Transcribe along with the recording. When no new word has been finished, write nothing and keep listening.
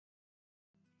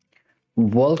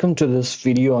Welcome to this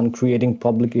video on creating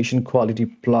publication quality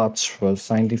plots for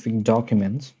scientific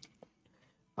documents.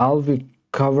 I'll be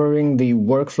covering the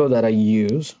workflow that I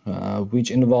use, which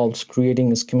involves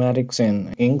creating schematics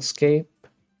in Inkscape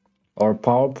or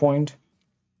PowerPoint,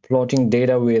 plotting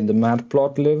data with the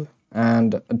Matplotlib,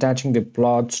 and attaching the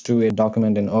plots to a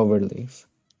document in Overleaf.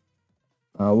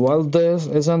 While this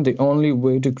isn't the only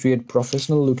way to create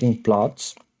professional looking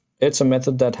plots, it's a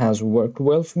method that has worked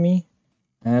well for me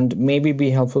and maybe be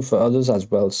helpful for others as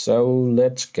well. So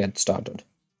let's get started.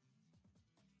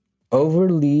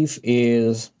 Overleaf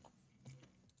is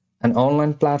an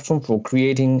online platform for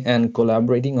creating and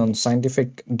collaborating on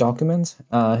scientific documents.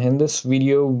 In this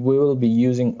video, we will be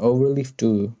using Overleaf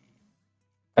to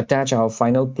attach our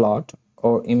final plot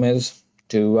or image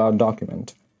to our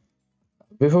document.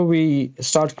 Before we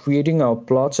start creating our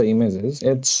plots or images,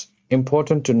 it's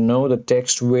important to know the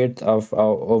text width of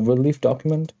our Overleaf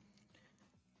document.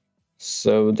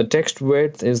 So the text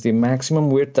width is the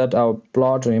maximum width that our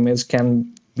plot or image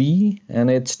can be, and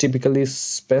it's typically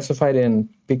specified in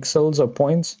pixels or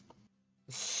points.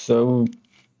 So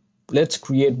let's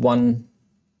create one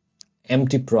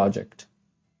empty project.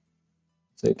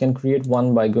 So you can create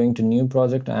one by going to new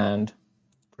project and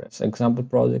press example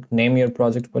project, name your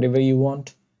project whatever you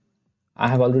want. I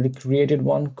have already created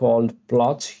one called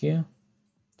plots here,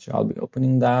 so I'll be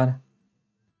opening that.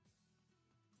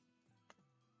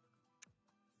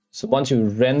 So once you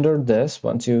render this,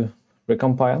 once you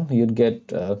recompile, you'd get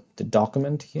the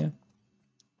document here,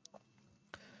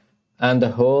 and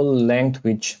the whole length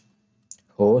which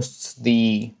hosts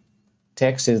the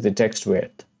text is the text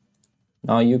width.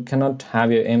 Now you cannot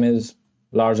have your image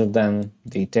larger than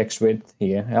the text width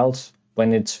here, else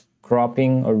when it's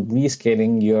cropping or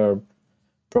rescaling, your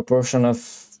proportion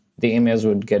of the image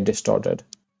would get distorted.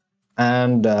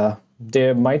 And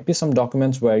there might be some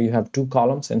documents where you have two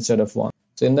columns instead of one.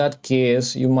 So in that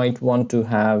case, you might want to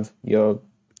have your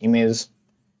image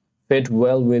fit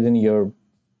well within your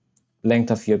length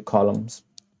of your columns.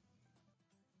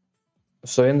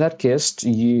 So in that case,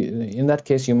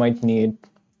 you might need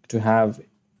to have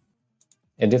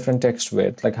a different text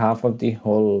width, like half of the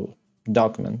whole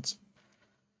document.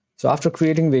 So after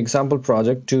creating the example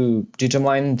project, to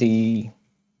determine the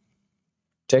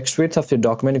text width of your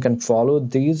document, you can follow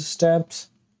these steps.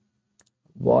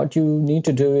 What you need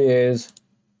to do is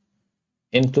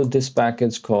include this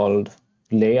package called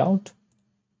layout,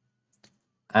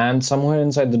 and somewhere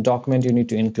inside the document you need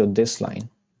to include this line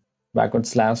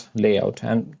 /layout,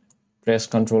 and press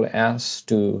Ctrl S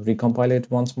to recompile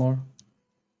it once more.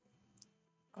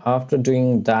 After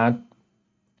doing that,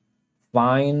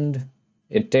 find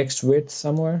a text width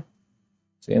somewhere.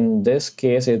 So in this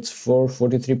case it's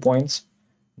 443 points.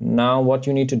 Now what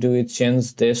you need to do is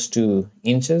change this to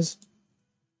inches.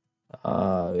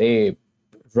 A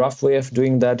rough way of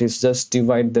doing that is just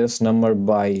divide this number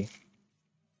by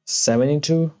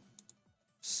 72.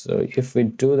 So if we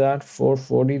do that,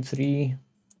 443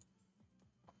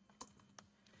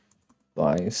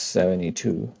 by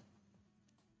 72,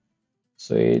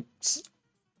 so it's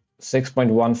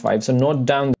 6.15. So note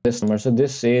down this number. So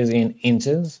this is in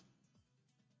inches.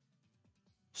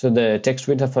 So the text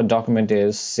width of a document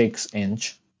is 6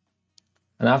 inch.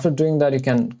 And after doing that, you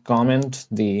can comment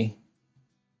the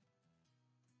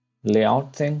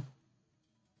layout thing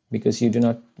because you do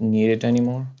not need it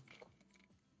anymore.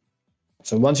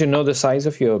 So once you know the size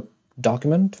of your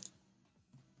document,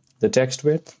 the text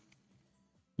width,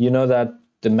 you know that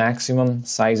the maximum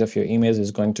size of your image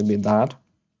is going to be that.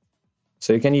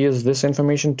 So you can use this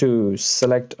information to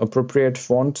select appropriate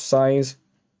font size,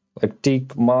 like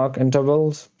tick mark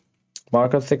intervals,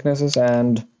 marker thicknesses,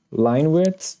 and line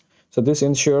widths. So this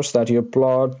ensures that your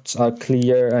plots are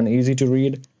clear and easy to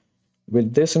read.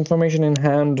 With this information in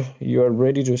hand, you are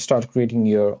ready to start creating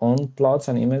your own plots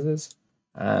and images,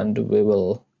 and we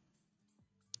will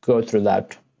go through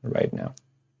that right now.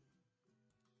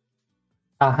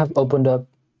 I have opened up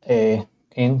a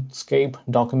Inkscape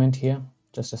document here,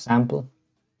 just a sample,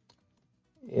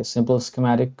 a simple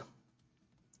schematic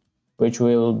which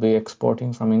we will be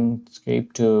exporting from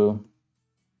Inkscape to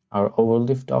our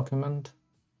Overleaf document.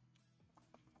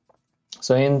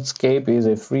 So Inkscape is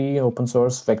a free open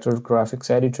source vector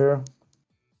graphics editor.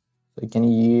 So you can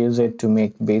use it to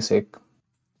make basic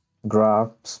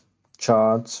graphs,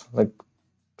 charts, like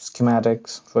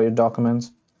schematics for your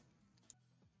documents.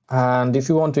 And if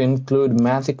you want to include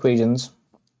math equations,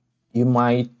 you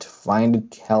might find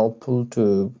it helpful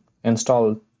to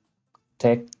install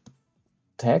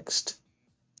text,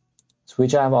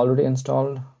 which I have already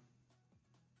installed,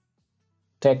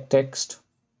 text.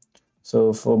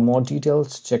 So for more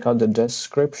details, check out the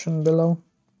description below.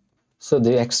 So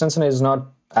the extension is not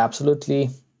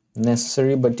absolutely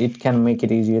necessary, but it can make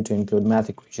it easier to include math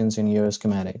equations in your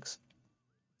schematics.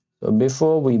 So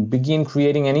before we begin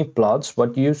creating any plots,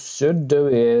 what you should do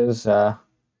is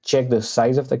check the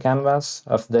size of the canvas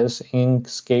of this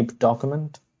Inkscape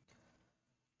document.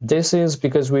 This is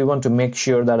because we want to make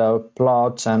sure that our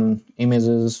plots and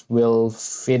images will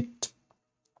fit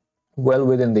well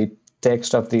within the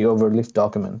text of the Overleaf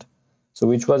document. So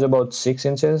which was about 6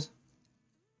 inches.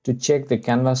 To check the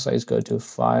canvas size, go to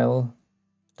File,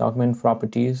 Document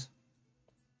Properties,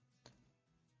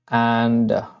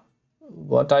 and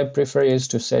what I prefer is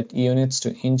to set units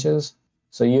to inches.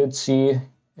 So you'd see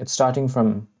it's starting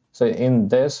from, so in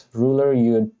this ruler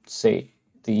you'd say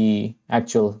the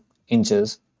actual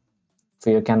inches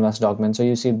for your canvas document. So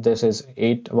you see this is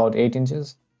about 8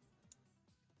 inches,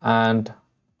 and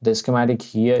the schematic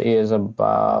here is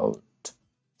about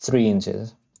 3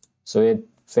 inches. So it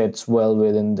fits well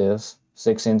within this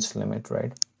 6-inch limit,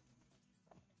 right?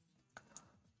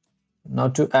 Now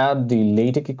to add the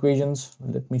LaTeX equations,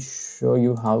 let me show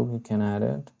you how we can add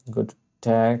it. Go to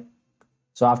text.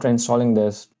 So after installing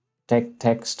this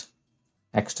text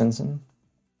extension,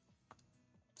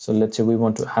 so let's say we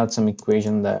want to add some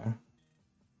equation there.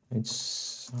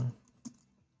 It's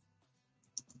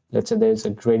let's say there's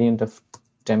a gradient of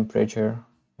temperature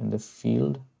in the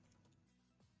field.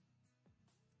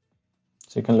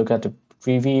 So you can look at the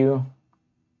preview.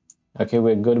 Okay,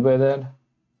 we're good with it.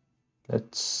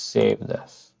 Let's save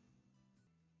this.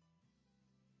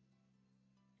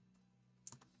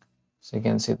 So you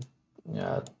can see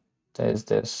there's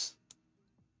this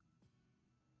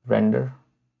render.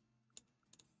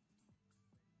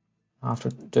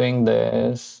 After doing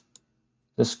this,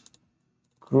 just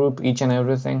group each and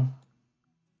everything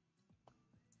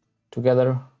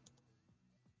together.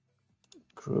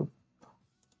 Group.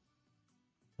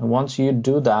 And once you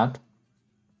do that,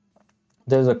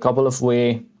 there's a couple of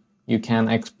ways you can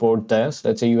export this.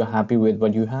 Let's say you are happy with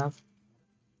what you have,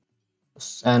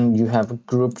 and you have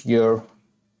grouped your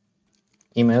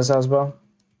image as well.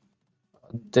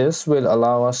 This will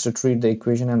allow us to treat the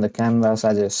equation and the canvas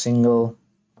as a single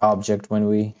object when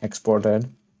we export it.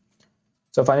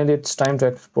 So finally, it's time to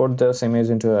export this image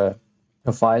into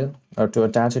a file or to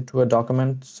attach it to a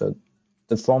document. So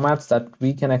the formats that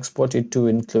we can export it to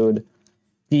include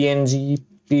PNG,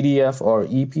 PDF, or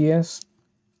EPS.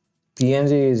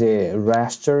 PNG is a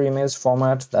raster image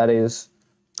format that is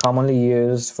commonly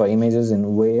used for images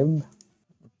in web.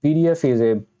 PDF is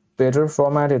a better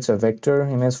format. It's a vector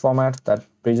image format that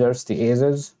preserves the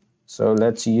edges. So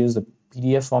let's use the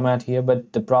PDF format here.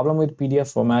 But the problem with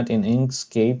PDF format in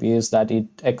Inkscape is that it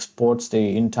exports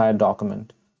the entire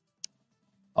document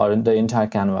or the entire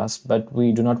canvas, but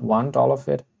we do not want all of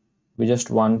it. We just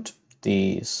want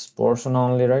this portion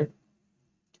only, right?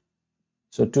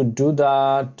 So to do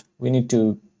that, we need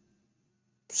to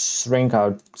shrink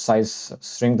the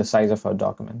size of our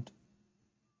document.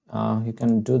 You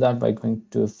can do that by going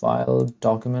to File,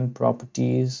 Document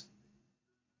Properties,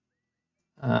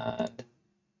 and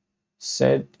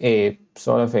set a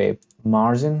sort of a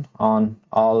margin on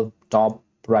all top,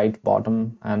 right,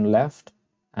 bottom, and left,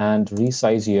 and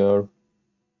resize your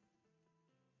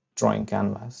drawing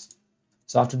canvas.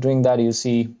 So after doing that, you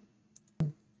see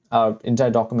our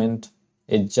entire document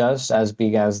is just as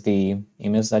big as the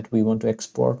image that we want to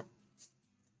export.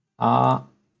 After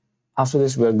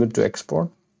this, we are good to export.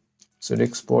 So to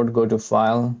export, go to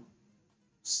File,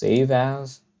 Save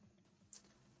As,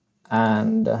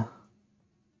 and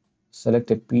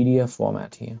select a PDF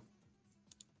format here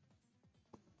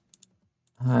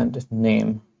and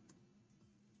name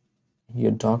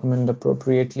your document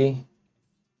appropriately.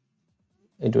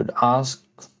 It would ask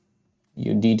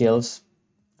you details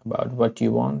about what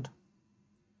you want.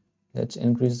 Let's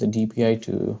increase the DPI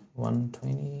to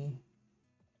 120.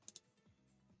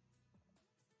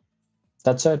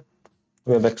 That's it.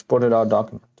 We have exported our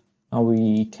document. Now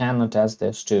we can attach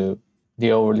this to the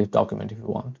Overleaf document if you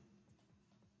want.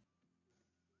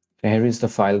 So here is the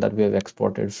file that we have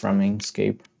exported from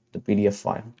Inkscape, the PDF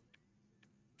file.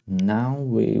 Now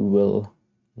we will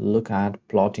look at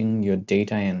plotting your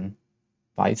data in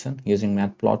Python using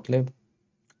matplotlib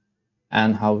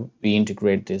and how we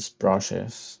integrate this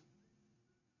process.